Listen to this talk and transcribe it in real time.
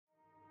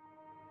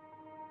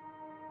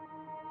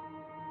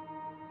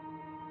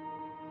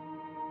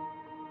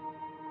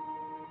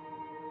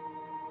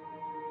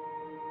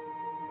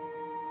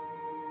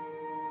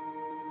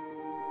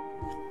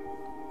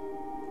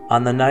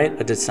on the night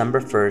of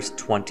December 1st,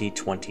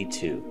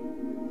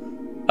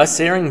 2022. A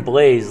searing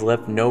blaze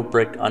left no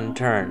brick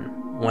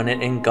unturned when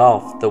it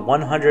engulfed the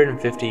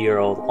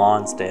 150-year-old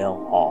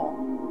Lonsdale Hall.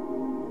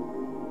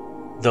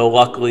 Though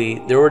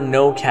luckily there were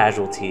no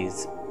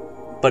casualties,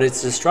 but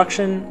its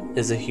destruction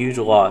is a huge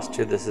loss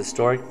to this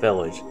historic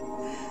village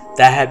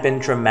that had been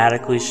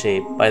dramatically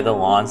shaped by the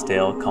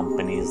Lonsdale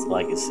Company's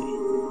legacy.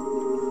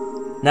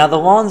 Now, the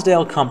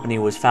Lonsdale Company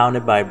was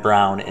founded by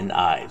Brown and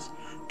Ives,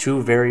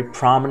 two very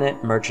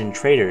prominent merchant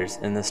traders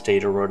in the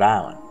state of Rhode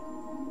Island.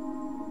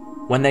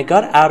 When they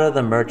got out of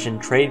the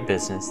merchant trade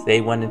business,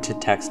 they went into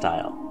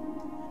textile.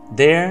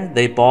 There,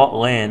 they bought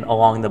land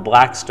along the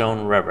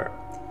Blackstone River.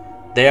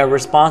 They are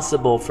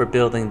responsible for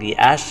building the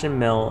Ashton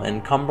Mill in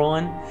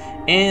Cumberland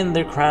and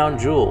the crown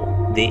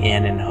jewel, the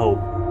Ann and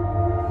Hope.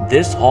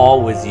 This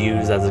hall was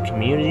used as a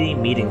community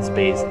meeting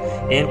space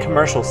and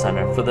commercial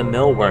center for the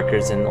mill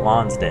workers in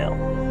Lonsdale.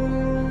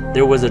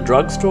 There was a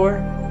drugstore,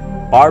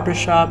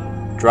 barbershop,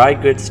 dry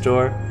goods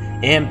store,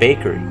 and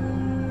bakery,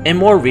 and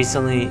more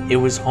recently it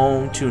was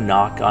home to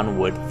Knock on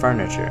Wood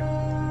Furniture,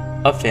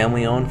 a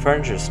family-owned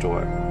furniture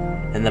store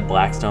in the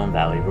Blackstone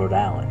Valley, Rhode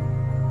Island.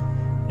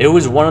 It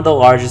was one of the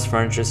largest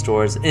furniture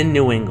stores in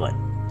New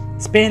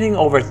England, spanning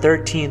over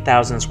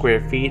 13,000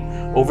 square feet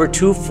over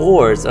 2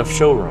 floors of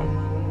showroom.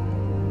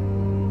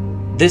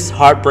 This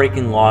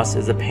heartbreaking loss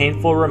is a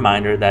painful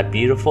reminder that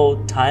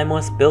beautiful,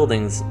 timeless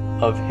buildings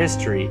of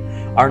history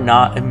are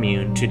not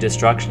immune to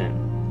destruction.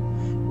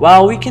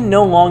 While we can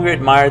no longer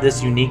admire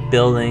this unique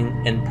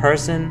building in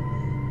person,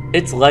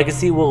 its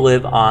legacy will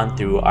live on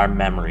through our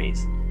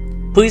memories.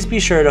 Please be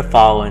sure to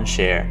follow and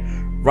share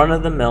Run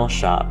of the Mill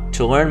Shop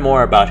to learn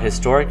more about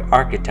historic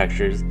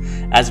architectures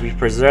as we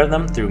preserve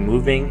them through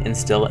moving and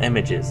still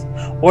images,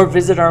 or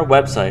visit our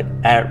website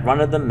at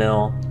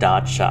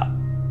runofthemill.shop.